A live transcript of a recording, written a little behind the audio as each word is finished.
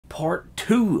part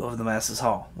 2 of the Masses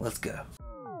haul. Let's go.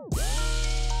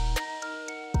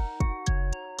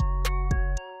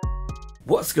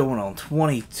 What's going on?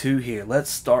 22 here.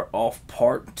 Let's start off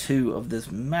part 2 of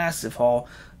this massive haul.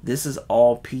 This is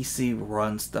all PC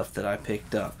run stuff that I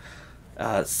picked up.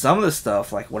 Some of the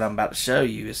stuff, like what I'm about to show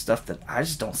you, is stuff that I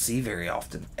just don't see very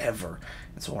often, ever.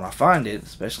 And so when I find it,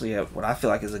 especially at what I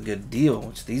feel like is a good deal,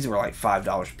 which these were like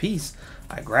 $5 a piece,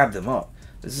 I grabbed them up.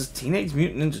 This is Teenage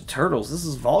Mutant Ninja Turtles. This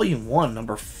is Volume 1,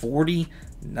 number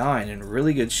 49, in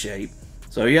really good shape.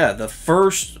 So yeah, the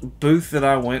first booth that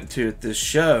I went to at this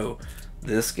show,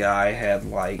 this guy had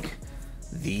like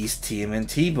these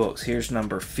TMNT books. Here's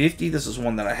number 50. This is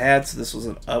one that I had, so this was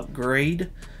an upgrade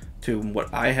to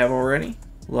what I have already.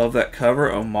 Love that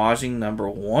cover, homaging number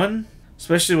 1,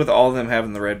 especially with all of them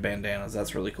having the red bandanas.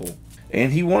 That's really cool.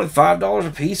 And he wanted $5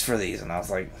 a piece for these, and I was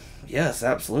like, yes,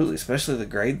 absolutely, especially the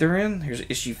grade they're in. Here's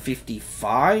issue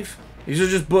 55. These are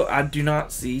just books. I do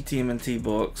not see TMNT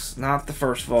books, not the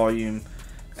first volume,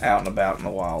 out and about in the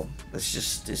wild.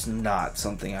 It's not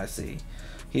something I see.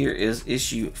 Here is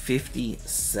issue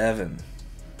 57.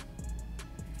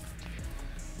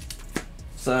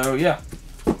 So yeah,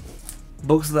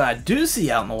 books that I do see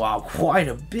out in the wild quite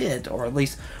a bit, or at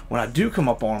least when I do come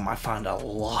up on them, I find a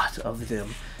lot of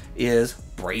them, is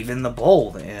Brave and the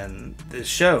Bold. And this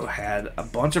show had a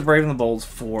bunch of Brave and the Bolds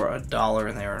for $1,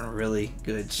 and they were in really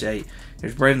good shape.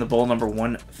 Here's Brave and the Bold number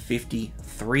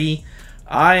 153.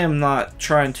 I am not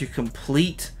trying to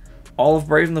complete all of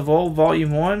Brave and the Bold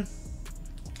volume 1,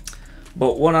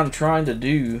 but what I'm trying to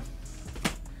do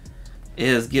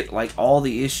is get like all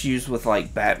the issues with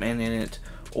like Batman in it,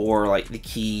 or like the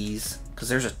keys, because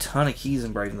there's a ton of keys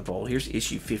in Brave and the Bold. Here's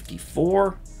issue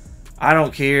 54. I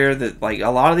don't care that like a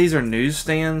lot of these are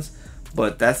newsstands,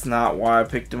 but that's not why I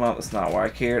picked them up. That's not why I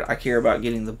cared. I care about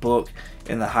getting the book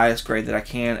in the highest grade that I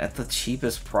can at the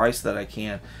cheapest price that I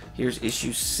can. Here's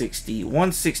issue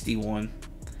 161.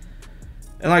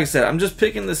 And like I said, I'm just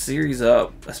picking this series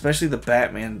up, especially the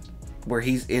Batman where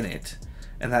he's in it,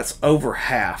 and that's over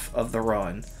half of the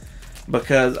run,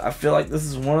 because I feel like this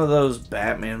is one of those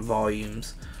Batman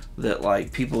volumes that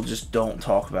like people just don't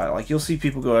talk about. Like you'll see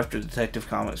people go after Detective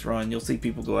Comics run, you'll see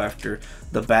people go after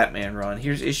the Batman run.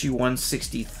 Here's issue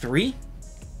 163,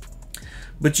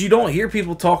 but you don't hear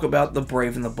people talk about the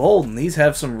Brave and the Bold, and these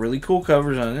have some really cool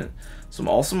covers on it, some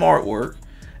awesome artwork,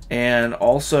 and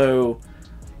also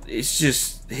it's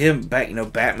just him back, you know,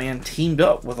 Batman teamed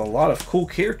up with a lot of cool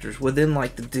characters within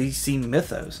like the DC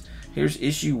mythos. Here's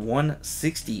issue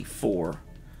 164.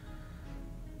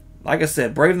 Like I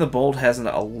said, Brave and the Bold has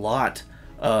a lot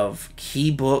of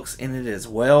key books in it as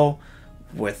well,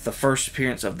 with the first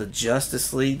appearance of the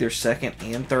Justice League, their second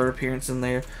and third appearance in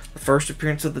there, the first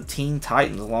appearance of the Teen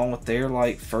Titans along with their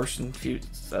like first and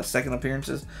second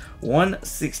appearances.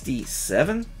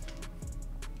 167.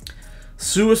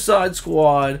 Suicide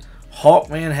Squad,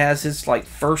 Hawkman has his like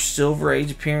first Silver Age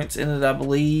appearance in it, I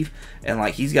believe, and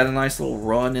like he's got a nice little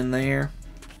run in there.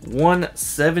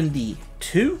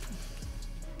 172.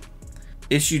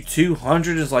 Issue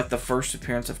 200 is like the first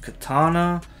appearance of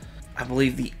Katana. I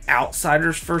believe the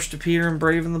Outsiders first appear in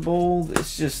Brave and the Bold.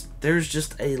 It's just, there's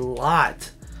just a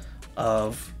lot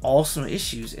of awesome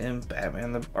issues in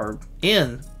Batman, or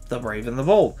in the Brave and the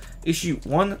Bold. Issue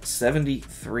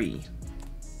 173.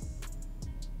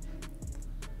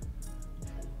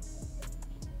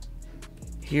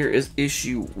 Here is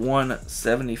issue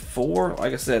 174.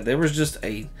 Like I said, there was just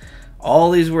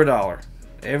all these were $1.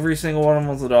 Every single one of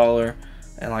them was $1.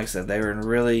 And like I said, they were in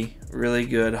really, really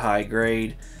good high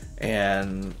grade.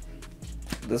 And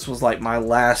this was like my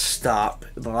last stop,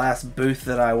 the last booth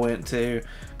that I went to,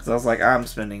 because I was like, I'm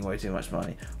spending way too much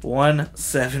money.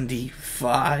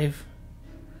 175.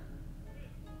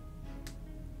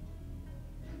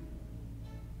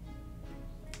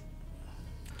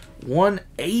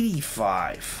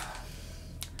 $185.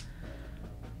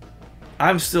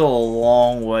 I'm still a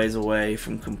long ways away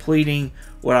from completing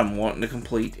what I'm wanting to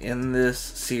complete in this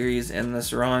series, in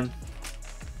this run.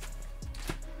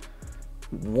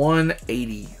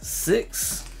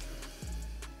 186.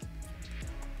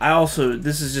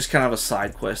 This is just kind of a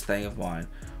side quest thing of mine,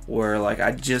 where like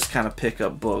I just kind of pick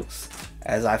up books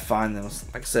as I find them.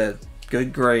 Like I said,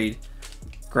 good grade,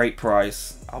 great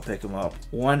price, I'll pick them up.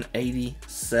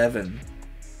 187.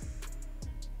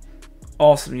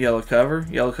 Awesome yellow cover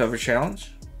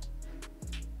challenge.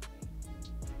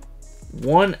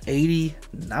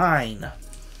 189.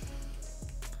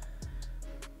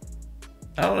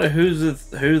 I don't know who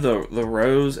the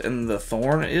Rose and the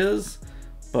Thorn is,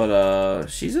 but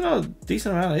she's in a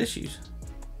decent amount of issues.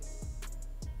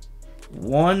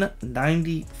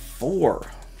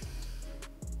 194.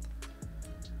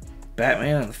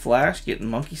 Batman and the Flash getting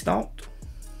monkey stomped.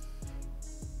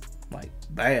 Like,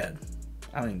 bad.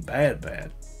 I mean, bad,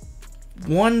 bad.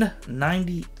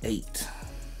 $198.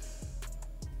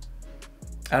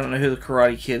 I don't know who the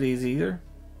Karate Kid is either.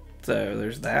 So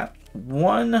there's that.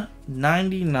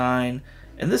 $199.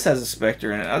 And this has a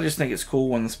Spectre in it. I just think it's cool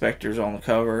when the Spectre's on the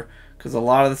cover. Because a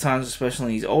lot of the times, especially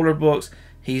in these older books,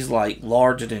 he's like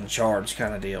large and in charge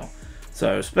kind of deal.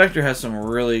 So Spectre has some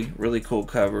really, really cool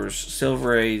covers.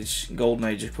 Silver Age, Golden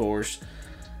Age, of course.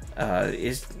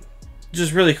 It's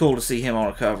just really cool to see him on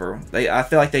a cover. I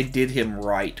feel like they did him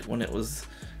right when it was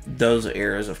those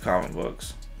eras of comic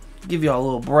books. Give y'all a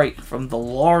little break from the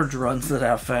large runs that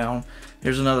I found.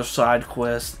 Here's another side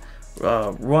quest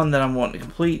run that I'm wanting to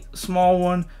complete. Small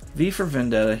one, V for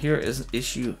Vendetta. Here is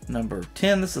issue number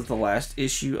 10. This is the last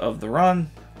issue of the run.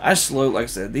 Like I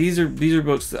said, these are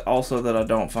books that I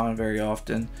don't find very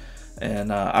often,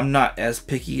 and I'm not as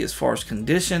picky as far as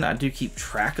condition. I do keep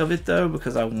track of it though,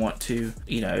 because I want to,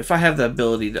 if I have the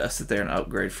ability to sit there and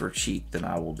upgrade for cheap, then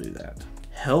I will do that.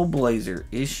 Hellblazer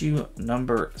issue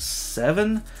number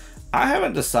 7. I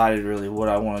haven't decided really what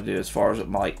I want to do as far as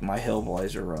my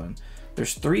Hellblazer run.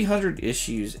 There's 300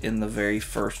 issues in the very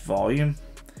first volume,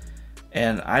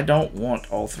 and I don't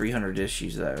want all 300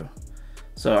 issues though.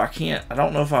 So I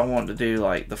don't know if I want to do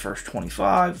like the first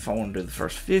 25, if I want to do the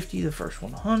first 50, the first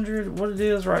 100, what it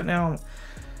is right now.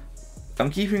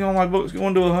 I'm keeping all my books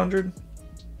going to 100.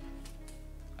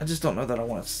 I just don't know that I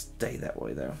want to stay that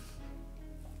way though.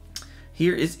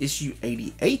 Here is issue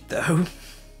 88 though.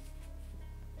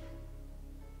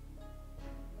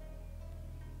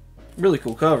 Really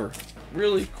cool cover.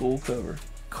 Really cool cover.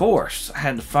 Of course, I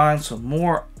had to find some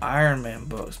more Iron Man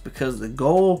books because the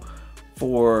goal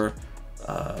for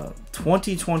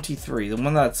 2023, the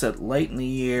one that I set late in the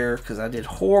year, because I did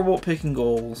horrible at picking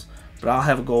goals, but I'll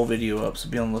have a goal video up, so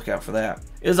be on the lookout for that,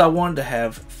 is I wanted to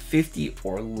have 50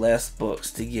 or less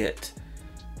books to get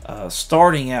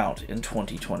starting out in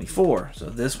 2024. So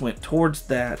this went towards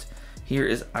that. Here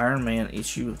is Iron Man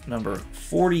issue number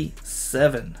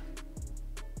 47.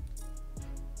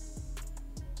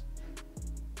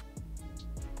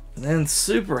 And then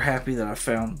super happy that I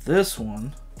found this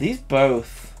one. These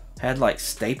both had like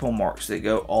staple marks that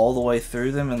go all the way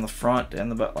through them in the front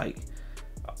and the back, like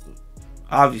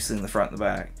obviously in the front and the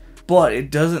back, but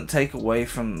it doesn't take away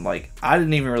from, like, I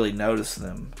didn't even really notice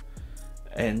them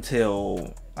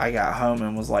until I got home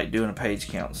and was like doing a page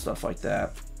count and stuff like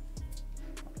that.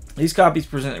 These copies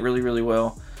present it really, really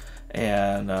well.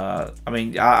 And I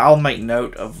mean, I'll make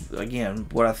note of, again,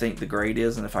 what I think the grade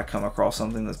is, and if I come across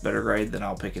something that's better grade, then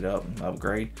I'll pick it up and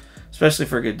upgrade, especially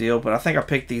for a good deal. But I think I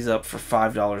picked these up for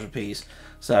 $5 a piece,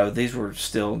 so these were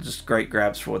still just great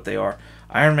grabs for what they are.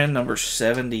 Iron Man number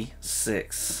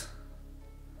 76.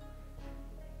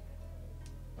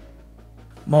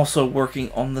 I'm also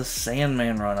working on the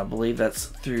Sandman run. I believe that's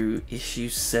through issue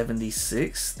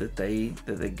 76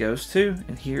 that goes to.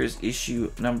 And here is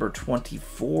issue number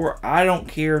 24. I don't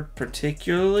care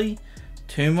particularly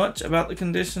too much about the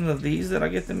condition of these that I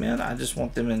get them in. I just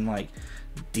want them in like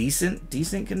decent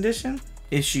condition.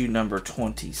 Issue number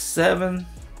 27.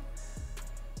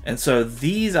 And so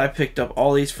these, I picked up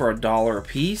all these for $1 a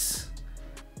piece.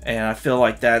 And I feel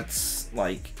like that's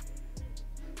like,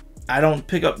 I don't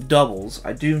pick up doubles.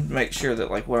 I do make sure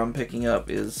that like what I'm picking up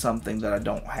is something that I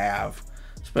don't have,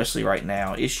 especially right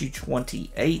now. Issue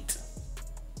 28.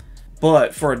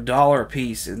 But for $1 a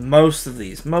piece, and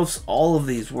most all of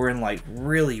these were in like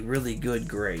really, really good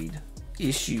grade.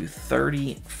 Issue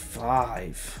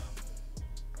 35.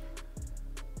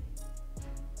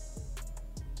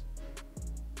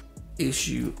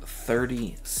 Issue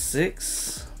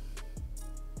 36.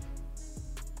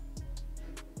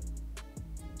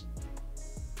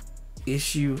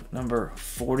 Issue number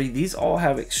 40. These all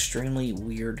have extremely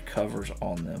weird covers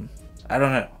on them. I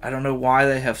don't know why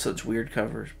they have such weird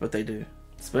covers, but they do.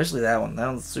 Especially that one. That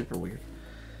one's super weird.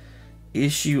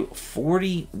 Issue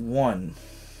 41.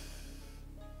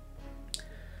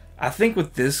 I think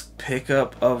with this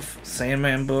pickup of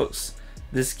Sandman books,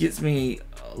 this gets me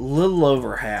a little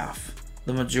over half,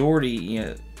 the majority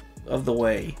of the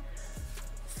way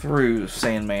through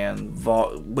Sandman,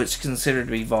 which is considered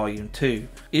to be volume 2.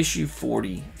 Issue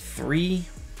 43.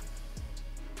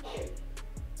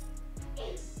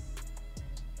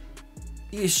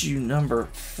 Issue number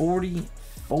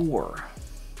 44.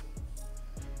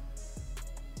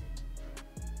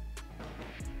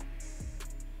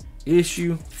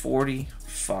 Issue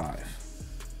 45.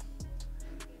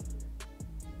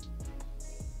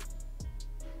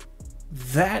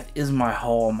 that is my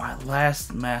haul, my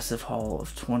last massive haul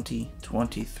of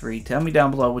 2023. Tell me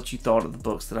down below what you thought of the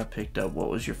books that I picked up. What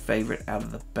was your favorite out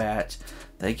of the batch?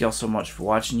 Thank y'all so much for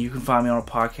watching. You can find me on a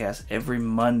podcast every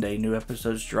Monday. New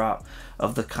episodes drop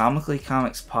of the Comically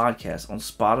Comics podcast on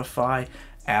Spotify,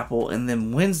 Apple, and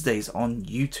then Wednesdays on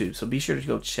YouTube. So be sure to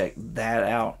go check that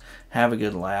out. Have a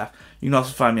good laugh. You can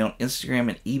also find me on Instagram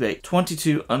and eBay,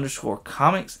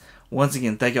 22_comics. Once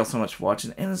again, thank y'all so much for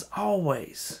watching. And as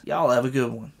always, y'all have a good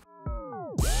one.